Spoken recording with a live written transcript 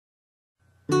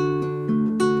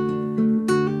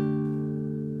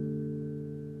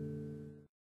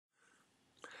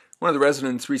One of the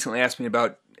residents recently asked me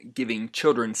about giving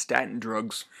children statin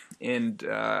drugs, and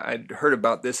I'd heard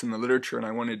about this in the literature and I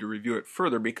wanted to review it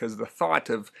further because the thought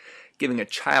of giving a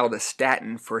child a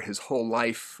statin for his whole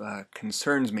life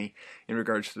concerns me in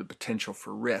regards to the potential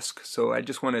for risk. So I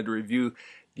just wanted to review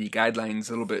the guidelines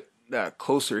a little bit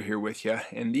closer here with you,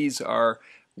 and these are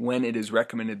when it is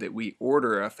recommended that we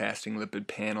order a fasting lipid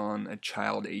panel on a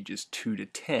child ages 2 to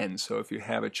 10. So if you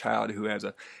have a child who has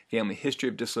a family history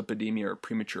of dyslipidemia or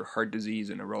premature heart disease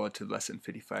and a relative less than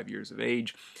 55 years of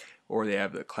age, or they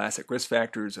have the classic risk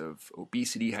factors of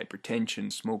obesity,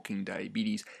 hypertension, smoking,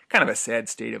 diabetes, kind of a sad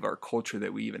state of our culture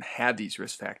that we even have these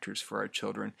risk factors for our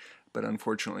children, but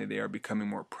unfortunately they are becoming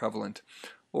more prevalent.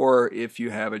 Or if you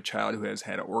have a child who has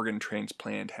had an organ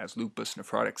transplant, has lupus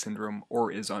nephrotic syndrome,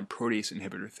 or is on protease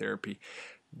inhibitor therapy,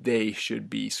 they should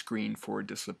be screened for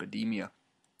dyslipidemia.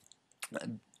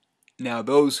 Now,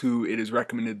 those who it is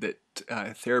recommended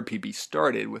that therapy be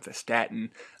started with a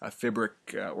statin, a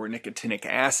fibric, or nicotinic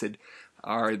acid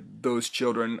are those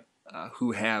children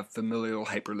who have familial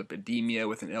hyperlipidemia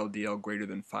with an LDL greater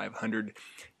than 500.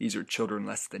 These are children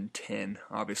less than 10.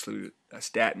 Obviously, a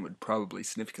statin would probably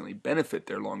significantly benefit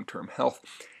their long-term health,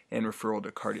 and referral to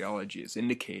cardiology is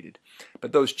indicated.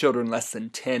 But those children less than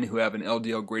 10 who have an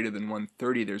LDL greater than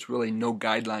 130, there's really no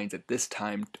guidelines at this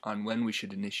time on when we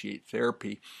should initiate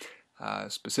therapy,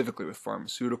 specifically with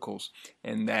pharmaceuticals,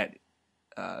 and that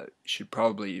should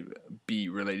probably be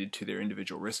related to their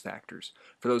individual risk factors.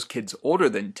 For those kids older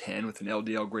than 10 with an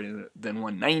LDL greater than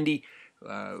 190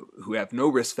 who have no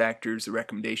risk factors, the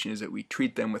recommendation is that we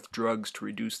treat them with drugs to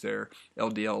reduce their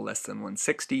LDL less than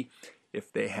 160.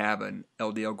 If they have an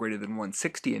LDL greater than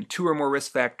 160 and 2 or more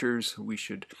risk factors,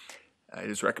 it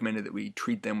is recommended that we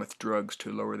treat them with drugs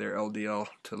to lower their LDL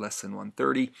to less than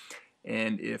 130.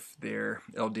 And if their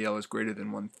LDL is greater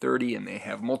than 130 and they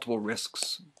have multiple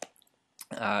risks,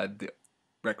 the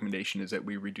recommendation is that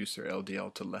we reduce their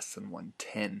LDL to less than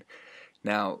 110.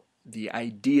 Now, the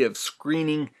idea of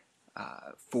screening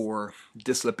for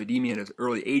dyslipidemia at an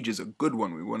early age is a good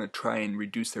one. We want to try and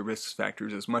reduce their risk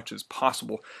factors as much as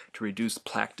possible to reduce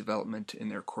plaque development in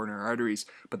their coronary arteries.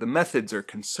 But the methods are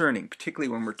concerning, particularly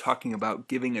when we're talking about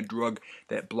giving a drug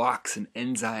that blocks an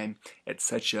enzyme at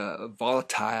such a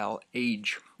volatile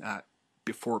age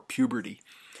before puberty.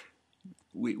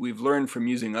 We've learned from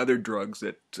using other drugs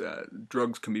that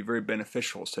drugs can be very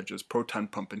beneficial, such as proton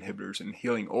pump inhibitors in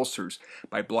healing ulcers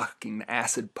by blocking the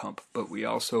acid pump, but we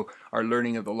also are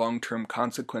learning of the long-term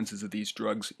consequences of these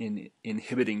drugs in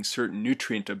inhibiting certain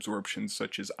nutrient absorptions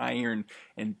such as iron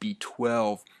and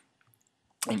B12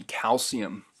 and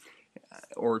calcium,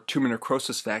 or tumor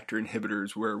necrosis factor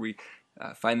inhibitors, where we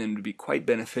find them to be quite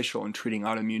beneficial in treating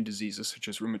autoimmune diseases such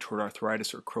as rheumatoid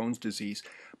arthritis or Crohn's disease,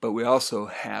 but we also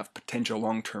have potential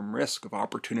long-term risk of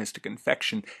opportunistic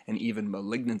infection and even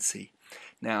malignancy.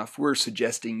 Now, if we're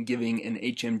suggesting giving an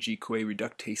HMG-CoA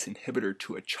reductase inhibitor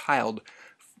to a child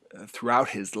throughout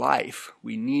his life,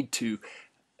 we need to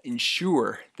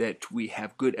ensure that we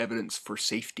have good evidence for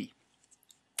safety.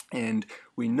 And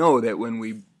we know that when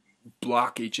we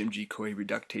block HMG-CoA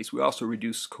reductase, we also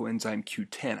reduce coenzyme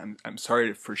Q10. I'm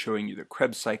sorry for showing you the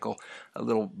Krebs cycle. A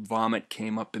little vomit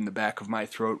came up in the back of my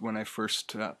throat when I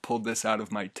first pulled this out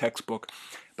of my textbook,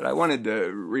 but I wanted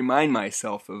to remind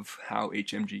myself of how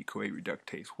HMG-CoA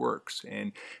reductase works.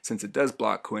 And since it does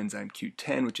block coenzyme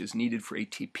Q10, which is needed for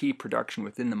ATP production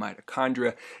within the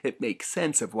mitochondria, it makes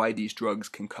sense of why these drugs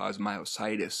can cause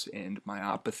myositis and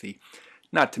myopathy.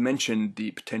 Not to mention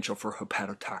the potential for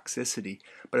hepatotoxicity.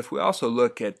 But if we also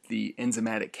look at the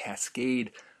enzymatic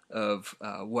cascade of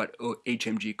what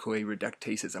HMG-CoA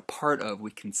reductase is a part of,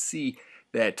 we can see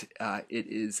that it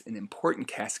is an important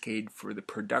cascade for the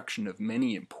production of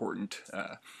many important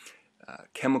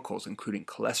chemicals, including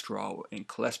cholesterol, and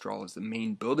cholesterol is the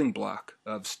main building block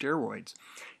of steroids.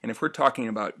 And if we're talking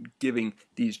about giving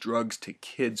these drugs to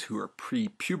kids who are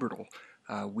pre-pubertal,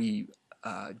 we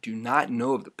do not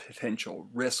know of the potential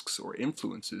risks or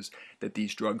influences that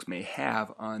these drugs may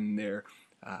have on their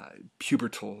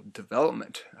pubertal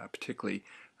development, particularly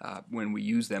when we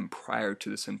use them prior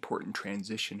to this important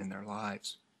transition in their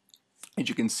lives. As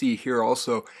you can see here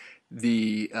also,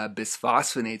 the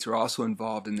bisphosphonates are also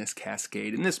involved in this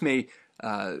cascade, and this may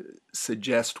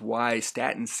suggest why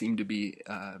statins seem to be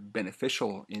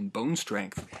beneficial in bone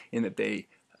strength, in that they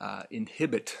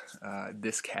inhibit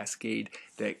this cascade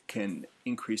that can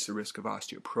increase the risk of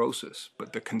osteoporosis.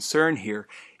 But the concern here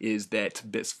is that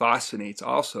bisphosphonates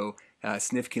also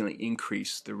significantly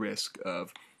increase the risk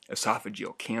of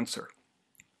esophageal cancer.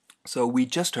 So we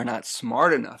just are not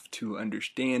smart enough to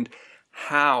understand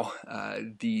how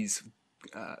these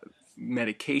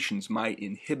medications might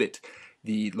inhibit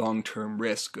the long-term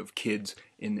risk of kids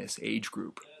in this age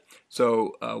group.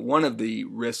 So one of the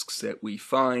risks that we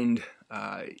find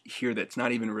here that's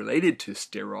not even related to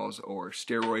sterols or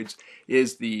steroids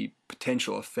is the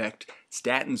potential effect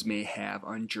statins may have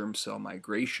on germ cell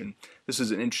migration. This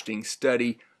is an interesting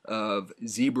study of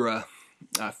zebra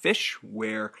fish,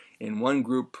 where in one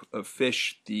group of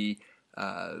fish the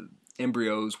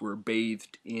embryos were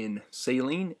bathed in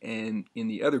saline, and in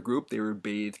the other group they were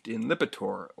bathed in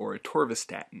Lipitor or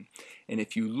atorvastatin. And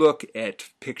if you look at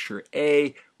picture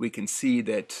A, we can see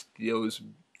that those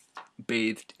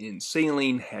bathed in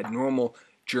saline had normal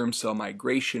germ cell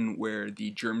migration where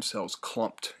the germ cells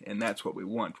clumped, and that's what we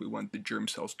want. We want the germ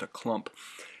cells to clump.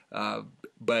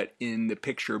 But in the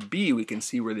picture B, we can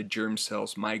see where the germ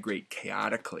cells migrate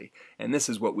chaotically, and this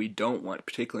is what we don't want,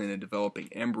 particularly in a developing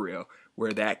embryo,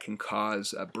 where that can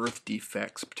cause birth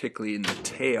defects, particularly in the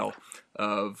tail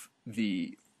of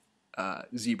the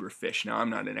zebra fish. Now, I'm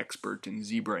not an expert in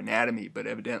zebra anatomy, but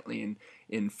evidently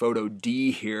in photo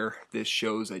D here, this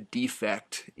shows a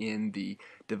defect in the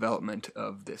development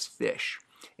of this fish.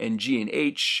 And G and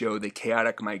H show the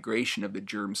chaotic migration of the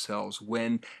germ cells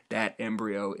when that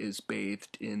embryo is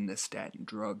bathed in the statin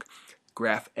drug.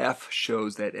 Graph F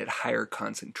shows that at higher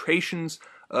concentrations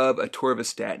of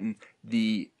atorvastatin,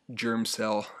 the germ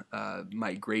cell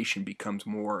migration becomes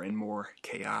more and more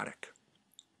chaotic.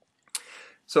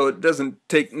 So it doesn't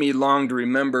take me long to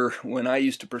remember when I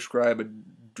used to prescribe a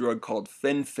drug called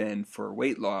fen-phen for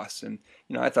weight loss, and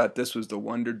I thought this was the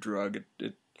wonder drug.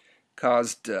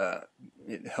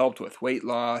 It helped with weight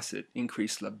loss, it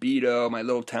increased libido, my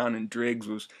little town in Driggs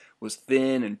was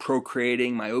thin and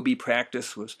procreating, my OB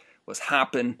practice was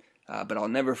hopping, but I'll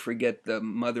never forget the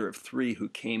mother of 3 who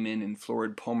came in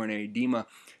florid pulmonary edema,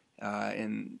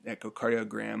 and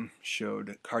echocardiogram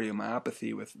showed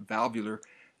cardiomyopathy with valvular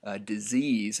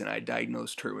disease, and I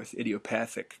diagnosed her with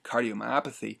idiopathic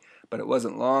cardiomyopathy. But it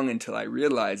wasn't long until I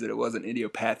realized that it wasn't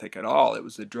idiopathic at all. It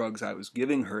was the drugs I was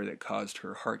giving her that caused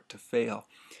her heart to fail.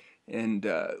 And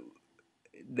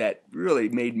that really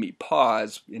made me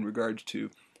pause in regards to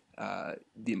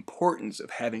the importance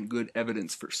of having good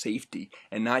evidence for safety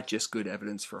and not just good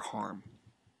evidence for harm.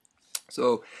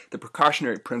 So the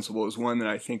precautionary principle is one that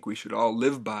I think we should all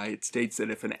live by. It states that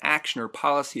if an action or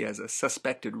policy has a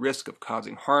suspected risk of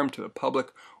causing harm to the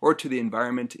public or to the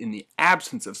environment in the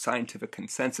absence of scientific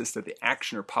consensus that the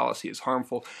action or policy is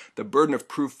harmful, the burden of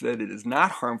proof that it is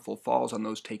not harmful falls on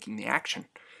those taking the action.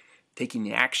 Taking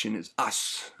the action is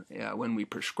us. When we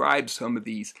prescribe some of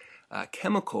these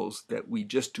chemicals that we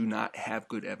just do not have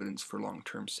good evidence for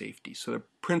long-term safety. So the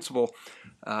principle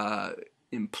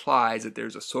implies that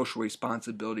there's a social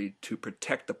responsibility to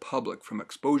protect the public from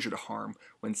exposure to harm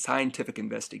when scientific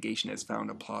investigation has found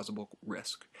a plausible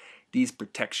risk. These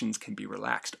protections can be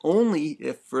relaxed only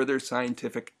if further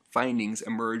scientific findings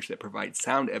emerge that provide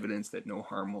sound evidence that no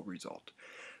harm will result.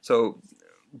 So,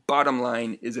 bottom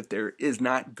line is, if there is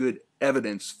not good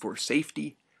evidence for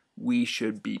safety, we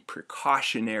should be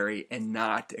precautionary and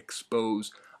not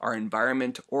expose our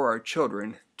environment or our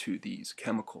children to these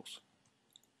chemicals.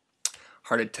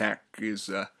 Heart attack is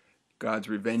God's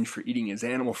revenge for eating his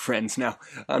animal friends. Now,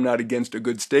 I'm not against a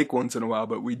good steak once in a while,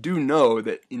 but we do know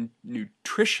that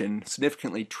nutrition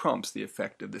significantly trumps the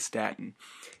effect of the statin.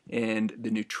 And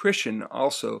the nutrition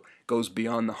also goes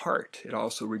beyond the heart. It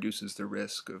also reduces the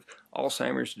risk of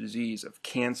Alzheimer's disease, of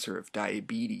cancer, of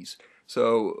diabetes.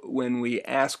 So when we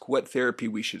ask what therapy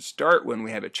we should start when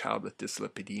we have a child with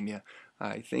dyslipidemia,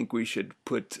 I think we should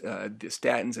put the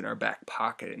statins in our back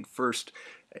pocket and first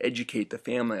educate the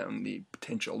family on the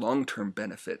potential long-term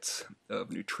benefits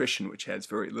of nutrition, which has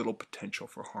very little potential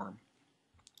for harm.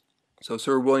 So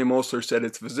Sir William Osler said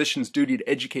it's a physician's duty to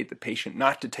educate the patient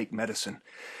not to take medicine.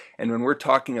 And when we're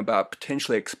talking about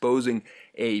potentially exposing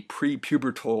a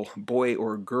prepubertal boy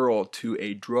or girl to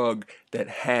a drug that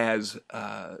has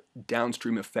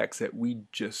downstream effects that we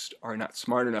just are not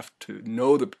smart enough to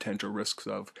know the potential risks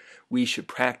of, we should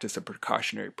practice a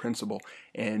precautionary principle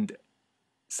and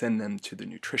send them to the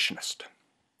nutritionist.